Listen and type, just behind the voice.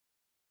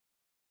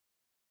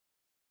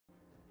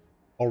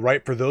All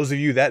right, for those of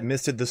you that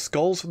missed it, the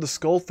Skulls for the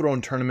Skull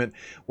Throne tournament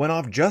went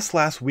off just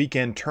last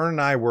weekend. Turn and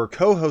I were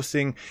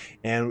co-hosting,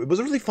 and it was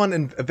a really fun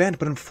event,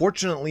 but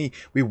unfortunately,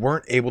 we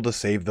weren't able to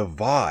save the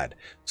VOD.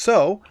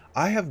 So,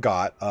 I have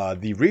got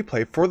the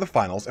replay for the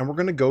finals, and we're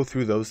going to go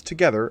through those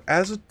together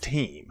as a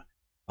team.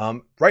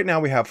 Right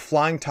now, we have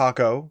Flying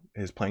Taco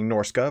is playing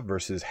Norska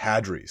versus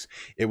Hadres.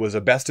 It was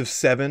a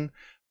best-of-7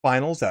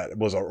 finals. That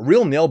was a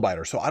real nail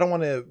biter, so I don't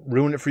want to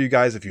ruin it for you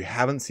guys if you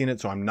haven't seen it,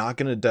 so I'm not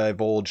going to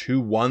divulge who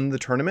won the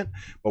tournament,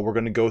 but we're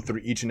going to go through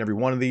each and every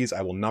one of these.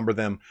 I will number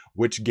them,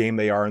 which game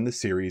they are in the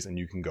series, and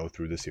you can go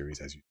through the series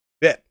as you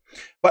fit.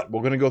 But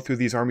we're going to go through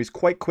these armies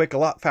quite quick, a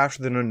lot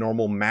faster than a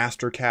normal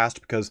master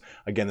cast, because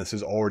again, this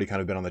has already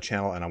kind of been on the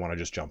channel, and I want to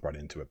just jump right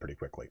into it pretty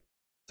quickly.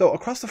 So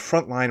across the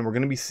front line, we're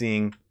going to be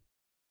seeing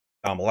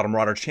a lot of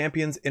Marauder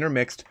Champions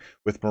intermixed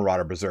with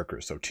Marauder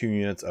Berserkers. So 2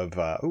 units of,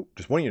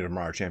 just 1 unit of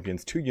Marauder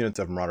Champions, 2 units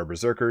of Marauder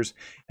Berserkers,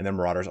 and then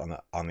Marauders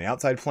on the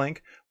outside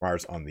flank,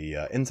 Marauders on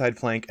the inside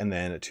flank, and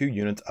then 2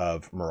 units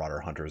of Marauder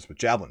Hunters with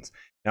Javelins.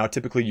 Now,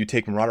 typically you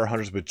take Marauder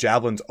Hunters with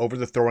Javelins over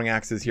the throwing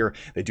axes here.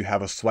 They do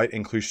have a slight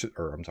increase,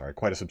 or I'm sorry,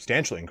 quite a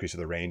substantial increase of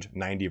the range,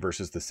 90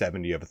 versus the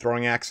 70 of a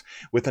throwing axe,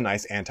 with a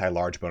nice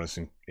anti-large bonus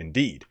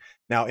indeed.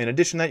 Now, in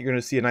addition to that, you're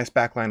going to see a nice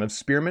backline of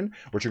Spearmen,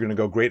 which are going to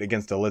go great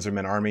against the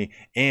Lizardmen army,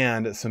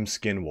 and some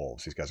Skin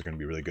Wolves. These guys are going to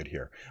be really good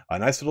here. A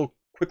nice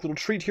quick little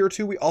treat here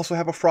too. We also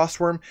have a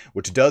Frostworm,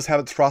 which does have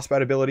its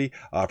Frostbite ability.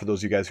 For those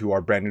of you guys who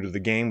are brand new to the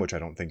game, which I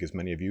don't think is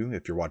many of you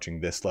if you're watching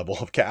this level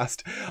of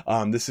cast,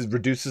 this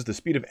reduces the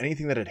speed of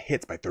anything that it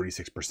hits by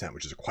 36%,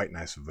 which is quite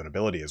nice of an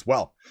ability as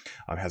well.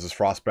 It has this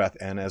Frost Breath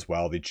and as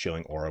well the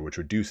Chilling Aura, which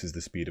reduces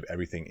the speed of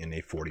everything in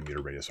a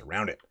 40-meter radius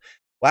around it.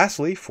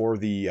 Lastly, for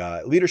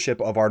the leadership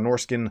of our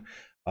Norskin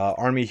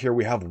army here,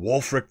 we have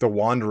Wulfric the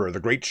Wanderer, the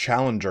great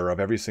challenger of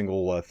every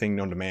single thing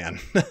known to man.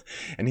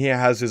 And he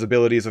has his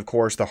abilities, of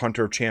course, the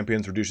Hunter of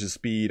Champions, reduces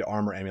speed,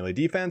 armor, and melee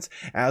defense,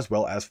 as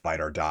well as Fight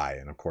or Die.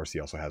 And of course, he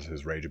also has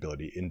his Rage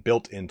ability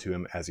built into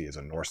him as he is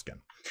a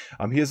Norskin.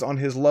 He is on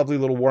his lovely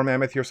little War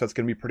Mammoth here, so that's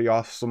going to be pretty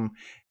awesome.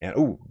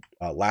 And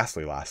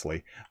lastly,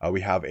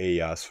 we have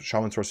a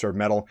Shaman Sorcerer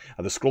Medal.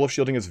 The Scroll of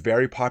Shielding is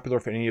very popular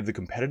for any of the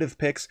competitive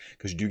picks,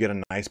 because you do get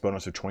a nice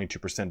bonus of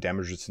 22%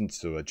 damage resistance,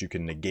 so that you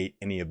can negate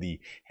any of the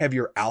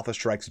heavier alpha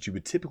strikes that you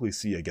would typically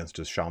see against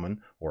a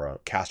Shaman, or a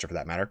caster for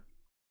that matter.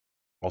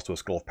 Also a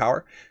Scroll of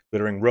Power.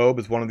 Glittering Robe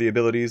is one of the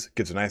abilities,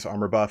 gives a nice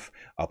armor buff.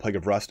 Plague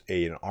of Rust,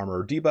 an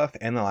armor debuff.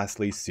 And then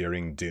lastly,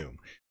 Searing Doom.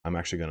 I'm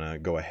actually going to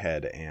go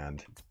ahead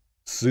and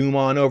zoom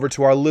on over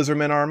to our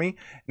Lizardmen army.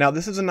 Now,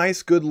 this is a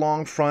nice, good,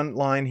 long front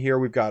line here.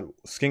 We've got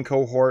Skin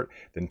Cohort,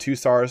 then 2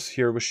 stars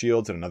here with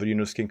shields, and another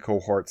unit of Skin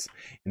Cohorts.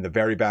 In the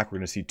very back, we're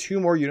going to see 2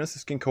 more units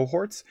of Skin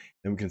Cohorts.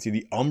 Then we can see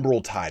the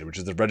Umbral Tide, which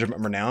is the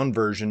Regiment Renown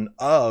version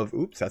of,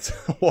 that's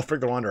Wulfric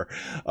the Wanderer,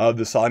 of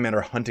the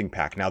Salamander Hunting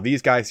Pack. Now,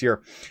 these guys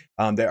here,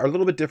 they are a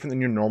little bit different than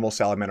your normal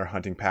Salamander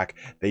Hunting Pack.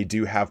 They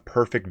do have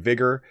Perfect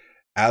Vigor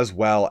as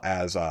well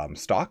as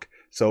Stock.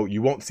 So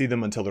you won't see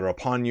them until they're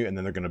upon you, and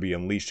then they're going to be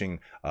unleashing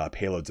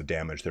payloads of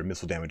damage. Their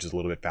missile damage is a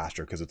little bit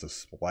faster because it's a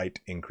slight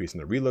increase in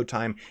the reload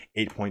time,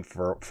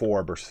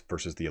 8.4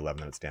 versus the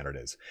 11 that its standard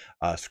is.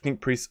 Skink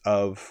Priests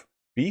of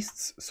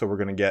Beasts, so we're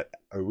going to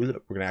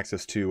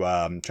access to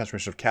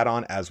Transformation of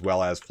Cadon as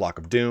well as Flock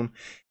of Doom.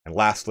 And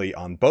lastly,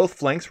 on both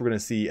flanks, we're going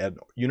to see a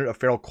unit of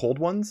Feral Cold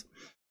Ones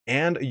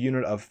and a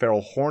unit of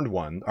Feral Horned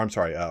Ones.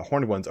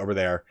 Horned Ones over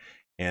there.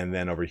 And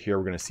then over here,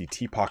 we're going to see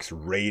T-Pox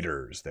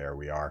Raiders. There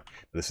we are.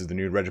 This is the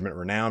new Regiment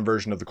Renown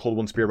version of the Cold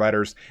One Spear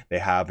Riders. They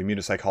have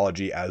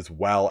Immunopsychology as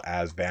well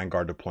as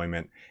Vanguard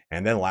deployment.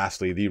 And then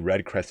lastly, the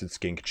Red Crested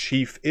Skink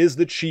Chief is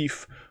the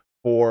chief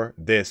for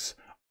this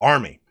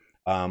army.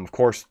 Of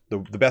course, the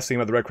best thing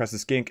about the Red Crested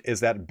Skink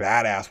is that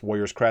badass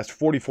Warrior's Crest,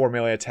 44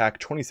 melee attack,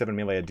 27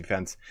 melee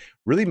defense.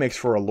 Really makes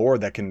for a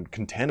lord that can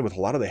contend with a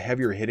lot of the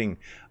heavier hitting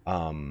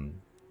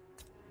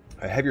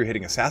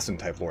assassin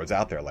type lords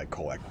out there, like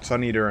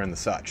Sun Eater and the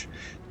such.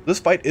 This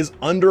fight is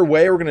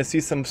underway. We're going to see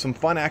some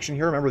fun action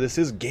here. Remember, this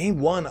is game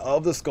 1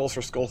 of the Skulls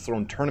for Skull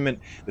Throne tournament.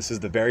 This is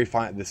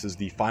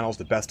the finals,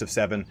 the best of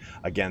 7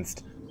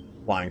 against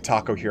Flying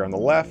Taco here on the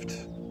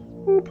left,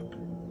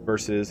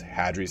 versus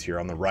Hadres here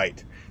on the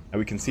right. Now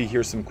we can see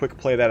here some quick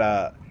play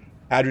that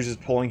Hadres is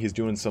pulling. He's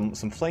doing some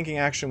flanking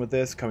action with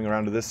this, coming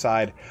around to this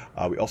side.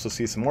 We also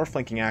see some more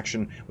flanking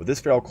action with this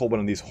Feral Cold One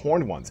and these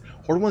Horned Ones.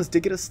 Horned Ones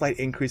did get a slight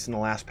increase in the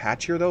last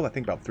patch here, though. I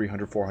think about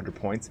 300, 400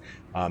 points.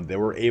 They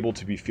were able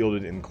to be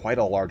fielded in quite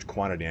a large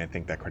quantity, and I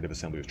think that Creative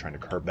Assembly was trying to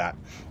curb that.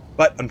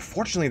 But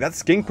unfortunately, that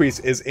Skin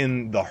Priest is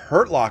in the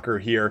Hurt Locker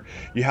here.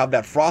 You have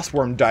that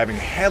Frostworm diving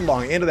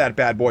headlong into that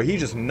bad boy.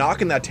 He's just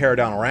knocking that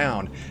Pterodon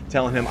around,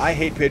 telling him, I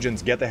hate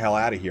pigeons, get the hell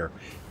out of here.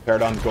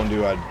 Pterodon's going to,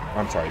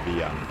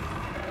 the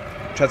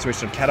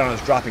Transformation of Cadon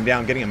is dropping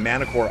down, getting a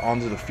Mana Core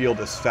onto the field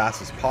as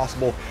fast as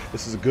possible.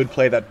 This is a good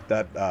play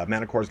that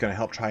Mana Core is going to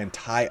help try and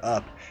tie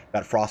up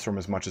that Frostworm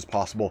as much as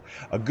possible.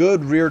 A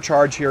good rear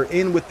charge here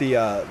in with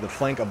the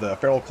flank of the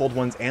Feral Cold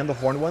Ones and the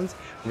Horned Ones.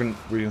 We're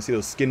gonna see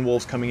those Skin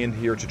Wolves coming in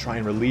here to try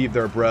and relieve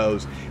their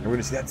bros, and we're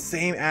gonna see that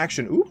same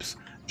action.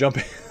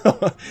 jumping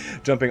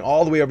jumping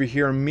all the way over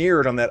here,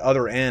 mirrored on that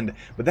other end.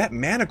 But that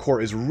Mana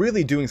Core is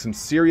really doing some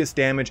serious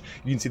damage.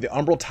 You can see the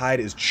Umbral Tide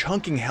is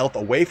chunking health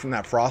away from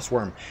that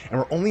Frostworm, and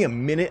we're only a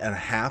minute and a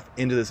half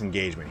into this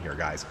engagement here,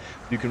 guys.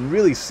 You can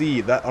really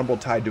see that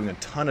Umbral Tide doing a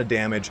ton of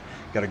damage.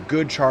 Got a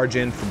good charge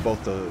in from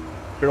both the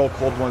Feral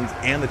Cold Ones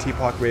and the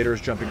Teapot Raiders,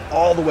 jumping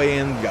all the way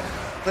in. You got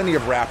plenty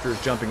of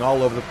Raptors jumping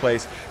all over the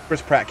place.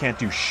 Chris Pratt can't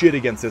do shit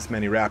against this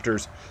many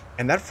Raptors,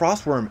 and that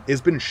Frostworm has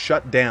been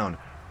shut down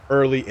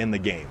early in the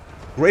game.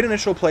 Great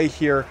initial play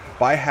here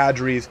by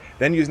Hadres,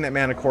 then using that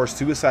Mana Core,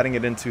 suiciding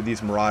it into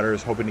these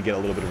Marauders, hoping to get a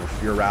little bit of a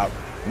fear route.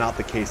 Not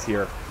the case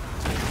here.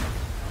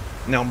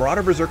 Now,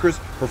 Marauder Berserkers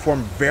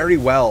perform very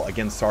well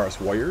against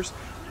Saurus Warriors.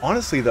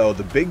 Honestly, though,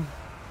 the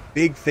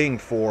big thing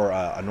for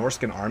a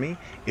Norscan army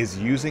is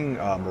using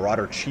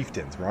Marauder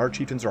Chieftains. Marauder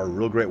Chieftains are a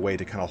real great way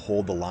to kind of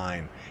hold the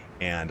line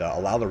and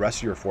allow the rest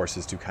of your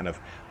forces to kind of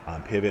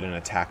pivot and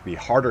attack the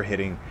harder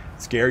hitting,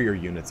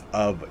 scarier units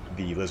of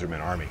the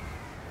Lizardman army.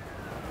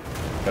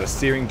 Got a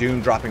Searing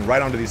Doom dropping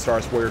right onto these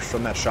Saurus Warriors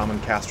from that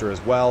Shaman caster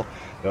as well.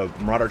 The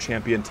Marauder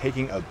Champion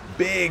taking a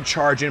big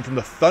charge in from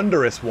the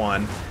Thunderous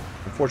One.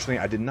 Unfortunately,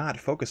 I did not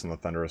focus on the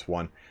Thunderous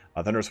One.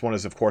 Thunderous One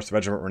is, of course, the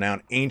Regiment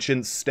Renowned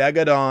Ancient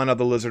Stegodon of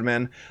the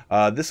Lizardmen.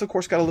 This, of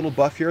course, got a little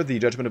buff here. The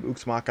Judgment of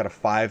Uxmal got a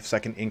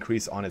 5-second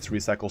increase on its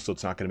recycle, so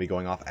it's not going to be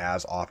going off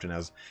as often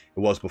as it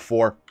was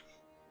before.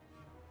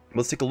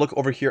 Let's take a look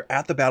over here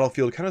at the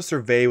battlefield, kind of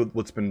survey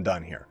what's been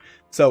done here.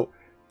 So,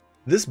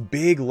 this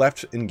big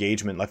left field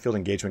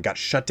engagement got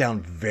shut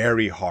down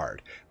very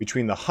hard.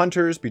 Between the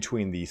Hunters,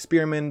 between the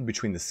Spearmen,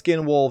 between the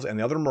Skin Wolves, and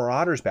the other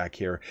Marauders back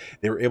here,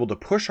 they were able to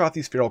push off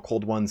these Feral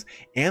Cold Ones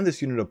and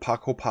this unit of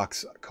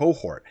Pakopak's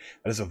cohort.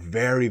 That is a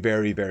very,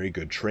 very, very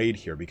good trade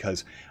here,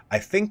 because I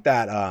think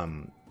that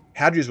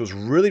Hadres was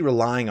really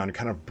relying on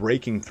kind of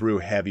breaking through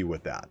heavy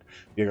with that.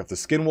 You got the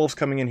Skin Wolves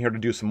coming in here to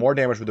do some more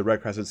damage with the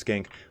Red Crested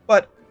Skink,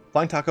 but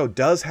Flying Taco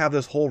does have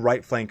this whole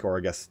right flank, or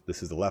I guess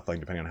this is the left flank,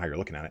 depending on how you're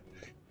looking at it.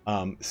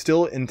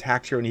 Still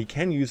intact here, and he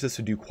can use this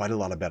to do quite a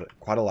lot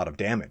of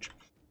damage.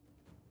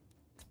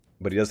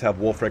 But he does have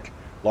Wulfric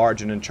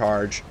large and in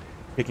charge,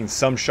 taking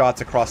some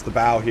shots across the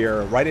bow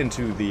here, right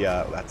into the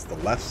that's the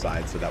left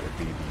side, so that would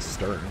be the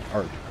stern,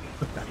 or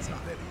that's not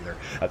it either.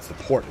 That's the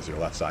port is your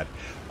left side.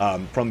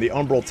 From the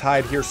Umbral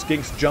Tide here,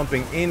 Skink's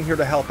jumping in here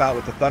to help out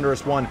with the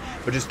Thunderous One,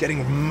 but just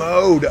getting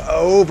mowed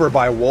over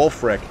by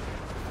Wulfric.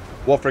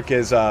 Wulfric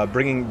is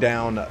bringing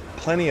down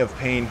plenty of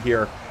pain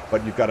here.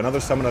 But you've got another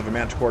Summon of a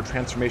Manticore,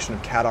 Transformation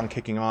of Cadon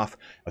kicking off,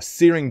 a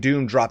Searing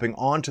Doom dropping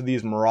onto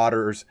these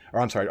Marauders, or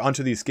I'm sorry,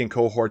 onto these Skin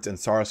cohorts and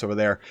Saurus over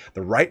there.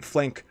 The right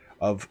flank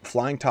of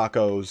Flying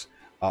Taco's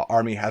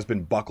army has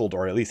been buckled,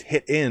 or at least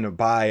hit in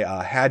by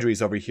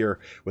Hadres over here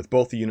with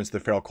both the units, the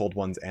Feral Cold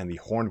Ones and the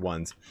Horned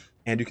Ones.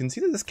 And you can see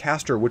that this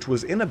caster, which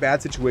was in a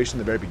bad situation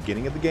at the very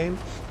beginning of the game,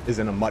 is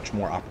in a much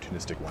more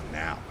opportunistic one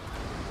now.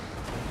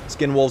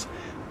 Skin Wolves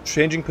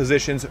changing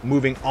positions,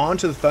 moving on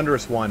to the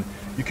Thunderous One.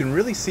 You can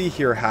really see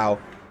here how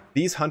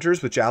these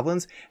hunters with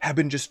javelins have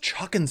been just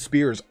chucking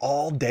spears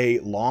all day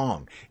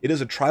long. It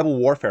is a tribal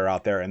warfare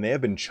out there, and they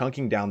have been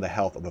chunking down the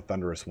health of the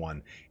Thunderous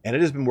One, and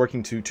it has been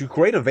working to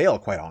great avail,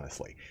 quite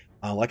honestly.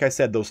 Like I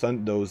said, those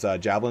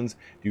javelins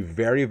do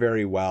very,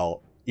 very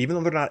well, even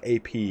though they're not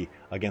AP,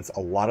 against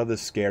a lot of the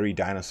scary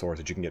dinosaurs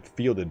that you can get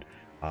fielded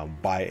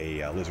by a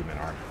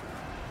Lizardman army.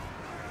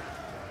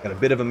 Got a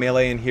bit of a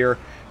melee in here.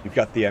 You've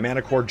got the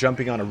Mana Core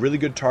jumping on a really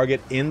good target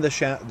in the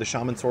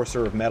Shaman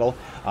Sorcerer of Metal.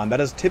 That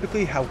is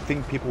typically how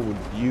people would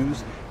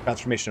use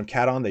Transformation of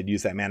Cadon. They'd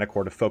use that Mana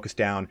Core to focus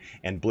down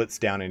and blitz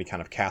down any kind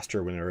of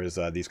caster when there is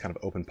these kind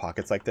of open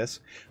pockets like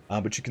this.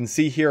 But you can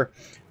see here,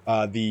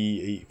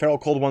 the Feral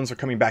Cold Ones are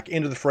coming back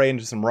into the fray,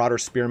 into some Marauder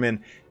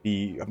Spearmen.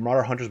 The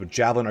Marauder Hunters with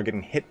Javelin are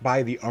getting hit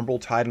by the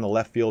Umbral Tide in the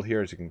left field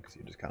here, as you can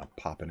see, just kind of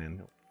popping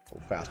in.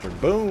 Faster,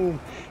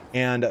 boom.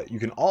 And you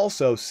can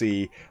also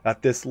see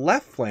that this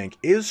left flank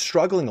is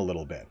struggling a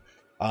little bit.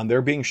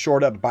 They're being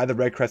shored up by the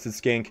Red Crested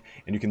Skink,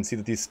 and you can see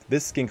that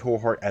this Skink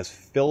cohort has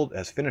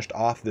finished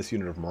off this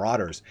unit of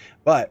Marauders,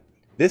 but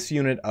this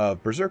unit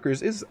of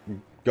Berserkers is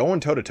going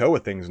toe-to-toe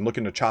with things and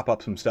looking to chop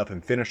up some stuff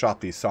and finish off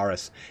these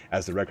Saurus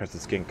as the Red Crested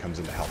Skink comes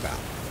in to help out.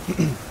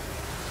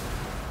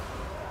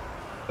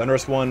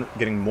 Thunderous One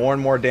getting more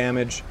and more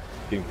damage,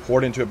 getting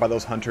poured into it by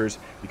those hunters.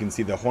 You can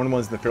see the Horned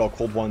Ones and the Feral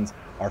Cold Ones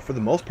are, for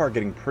the most part,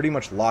 getting pretty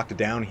much locked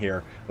down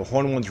here. The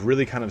Horned Ones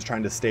really kind of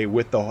trying to stay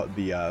with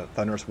the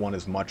Thunderous One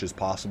as much as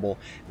possible.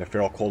 And the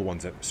Feral Cold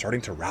Ones are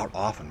starting to rout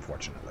off,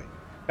 unfortunately.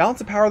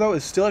 Balance of power, though,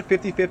 is still at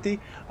 50-50.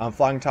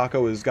 Flying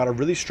Taco has got a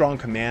really strong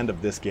command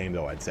of this game,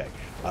 though, I'd say.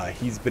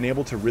 He's been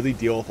able to really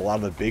deal with a lot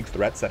of the big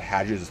threats that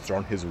Hadres has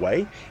thrown his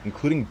way,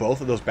 including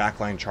both of those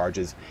backline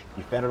charges.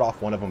 He fended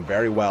off one of them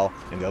very well,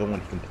 and the other one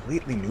he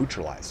completely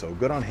neutralized, so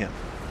good on him.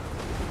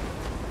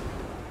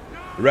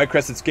 The Red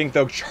Crested Skink,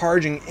 though,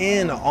 charging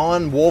in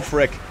on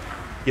Wulfric.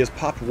 He has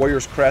popped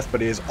Warrior's Crest, but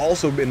he has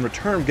also, in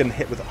return, getting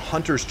hit with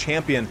Hunter's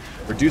Champion,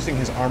 reducing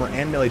his armor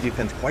and melee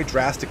defense quite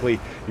drastically.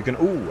 You can,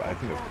 ooh, I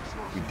think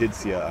we did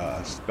see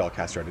a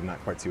spellcaster. I did not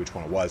quite see which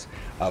one it was.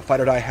 Fight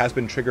or Die has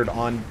been triggered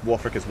on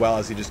Wulfric as well,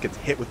 as he just gets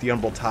hit with the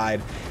Umbral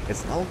Tide.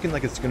 It's not looking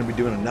like it's going to be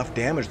doing enough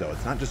damage, though.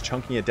 It's not just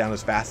chunking it down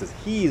as fast as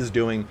he is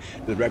doing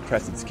the Red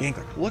Crested Skink.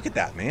 Like, look at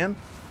that, man.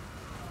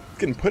 He's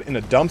getting put in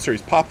a dumpster.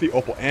 He's popped the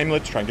Opal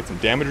Amulet to try and get some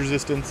damage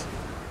resistance.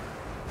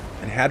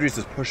 And Hadres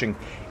is pushing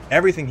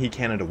everything he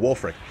can into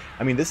Wulfric.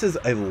 I mean, this is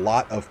a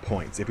lot of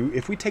points.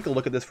 If we take a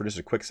look at this for just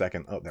a quick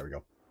second. Oh, there we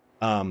go.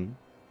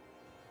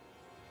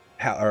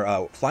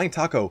 Flying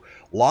Taco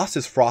lost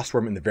his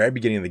Frostworm in the very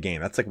beginning of the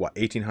game. That's like, what,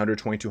 1,800,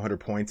 2,200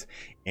 points.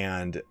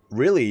 And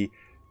really,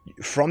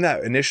 from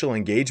that initial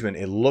engagement,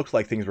 it looked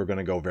like things were going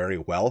to go very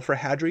well for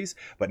Hadres.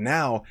 But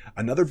now,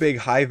 another big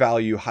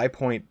high-value,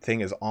 high-point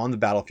thing is on the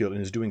battlefield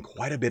and is doing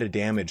quite a bit of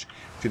damage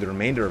to the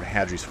remainder of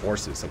Hadres'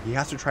 forces. So he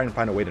has to try and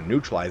find a way to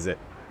neutralize it,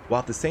 while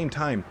at the same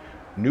time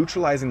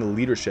neutralizing the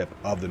leadership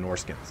of the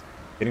Norskins.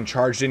 Getting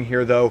charged in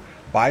here, though,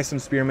 by some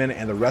Spearmen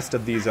and the rest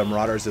of these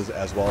Marauders,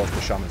 as well as the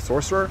Shaman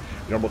Sorcerer.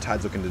 The Umbral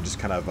Tide's looking to just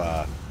kind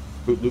of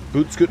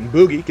boot, scoot, and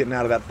boogie, getting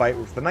out of that fight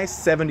with a nice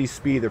 70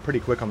 speed. They're pretty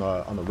quick on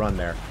the run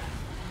there.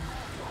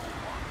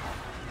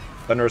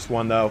 Thunderous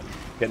one, though,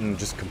 getting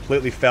just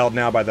completely felled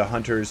now by the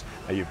Hunters.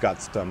 You've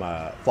got some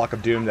Flock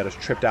of Doom that has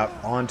tripped out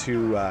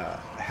onto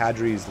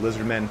Hadres'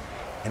 Lizardmen.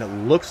 And it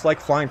looks like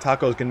Flying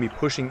Taco is going to be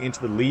pushing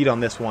into the lead on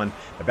this one.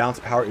 The balance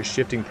of power is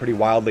shifting pretty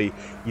wildly.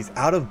 He's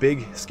out of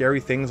big, scary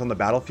things on the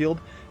battlefield.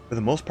 For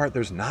the most part,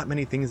 there's not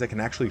many things that can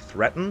actually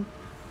threaten.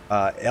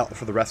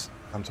 For the rest,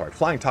 I'm sorry,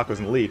 Flying Taco's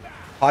in the lead.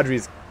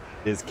 Hadres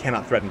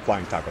cannot threaten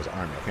Flying Taco's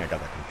army. I think I got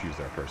that confused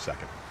there for a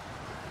second.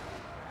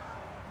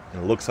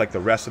 And it looks like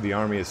the rest of the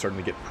army is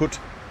starting to get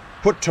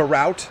put to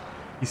rout.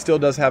 He still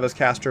does have his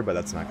caster, but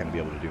that's not going to be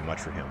able to do much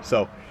for him.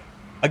 So,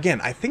 again,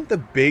 I think the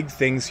big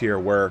things here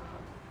were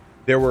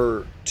there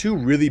were two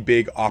really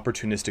big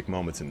opportunistic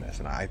moments in this,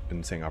 and I've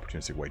been saying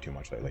opportunistic way too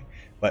much lately.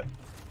 But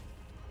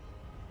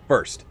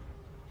first,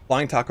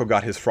 Flying Taco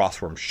got his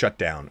Frostworm shut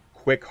down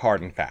quick,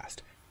 hard, and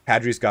fast.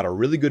 Hadres got a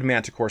really good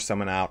Manticore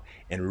summon out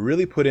and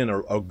really put in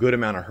a good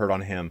amount of hurt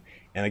on him.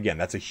 And again,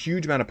 that's a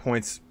huge amount of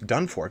points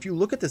done for. If you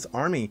look at this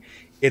army,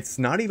 it's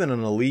not even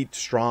an elite,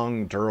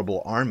 strong,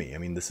 durable army. I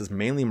mean, this is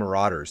mainly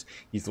Marauders.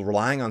 He's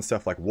relying on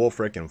stuff like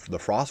Wulfric and the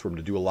Frostworm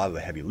to do a lot of the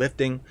heavy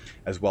lifting,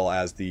 as well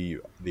as the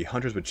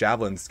Hunters with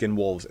Javelins,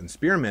 Skinwolves, and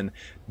Spearmen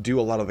do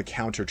a lot of the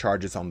counter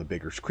charges on the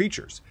bigger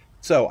creatures.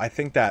 So I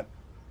think that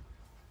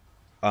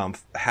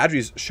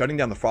Hadres shutting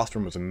down the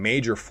Frostworm was a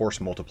major force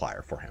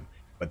multiplier for him.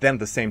 But then at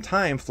the same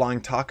time, Flying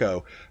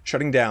Taco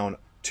shutting down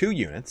 2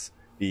 units,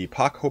 the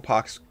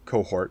Pox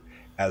cohort,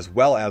 as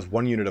well as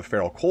 1 unit of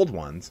Feral Cold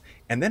Ones,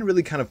 and then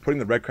really kind of putting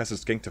the Red Crested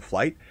Skink to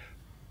flight,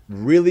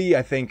 really,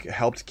 I think,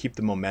 helped keep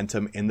the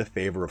momentum in the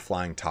favor of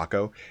Flying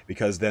Taco,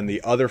 because then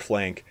the other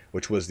flank,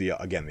 which was the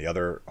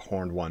other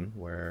Horned one,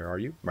 where are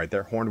you? Right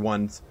there, Horned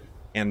Ones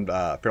and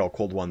Feral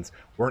Cold Ones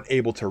weren't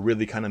able to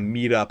really kind of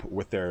meet up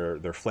with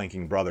their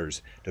flanking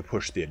brothers to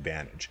push the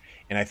advantage.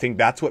 And I think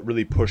that's what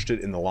really pushed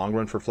it in the long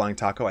run for Flying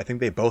Taco. I think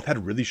they both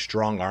had really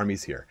strong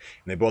armies here,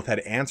 and they both had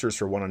answers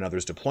for one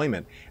another's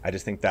deployment. I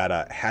just think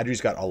that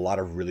Hadres got a lot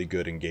of really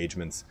good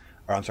engagements,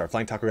 or I'm sorry,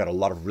 Flying Taco got a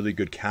lot of really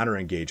good counter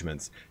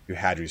engagements to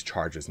Hadres'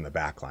 charges in the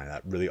backline.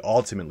 That really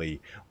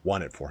ultimately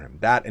won it for him.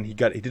 That, and he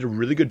did a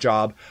really good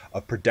job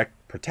of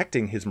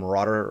protecting his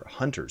Marauder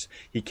Hunters.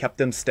 He kept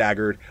them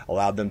staggered,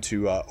 allowed them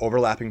to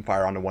overlapping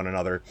fire onto one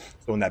another.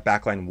 So when that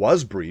backline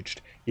was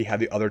breached, he had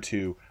the other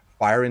two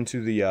fire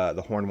into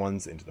the Horned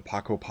Ones, into the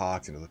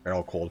Pox, into the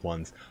Feral Cold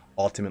Ones,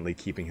 ultimately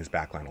keeping his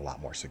backline a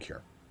lot more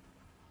secure.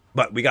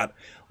 But we got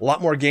a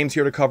lot more games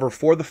here to cover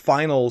for the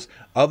finals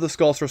of the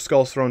Skulls for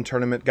Skulls Throne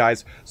tournament,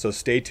 guys. So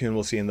stay tuned.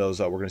 We'll see in those.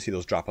 We're going to see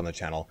those drop on the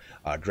channel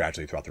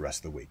gradually throughout the rest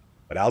of the week.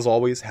 But as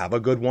always, have a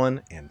good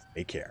one and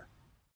take care.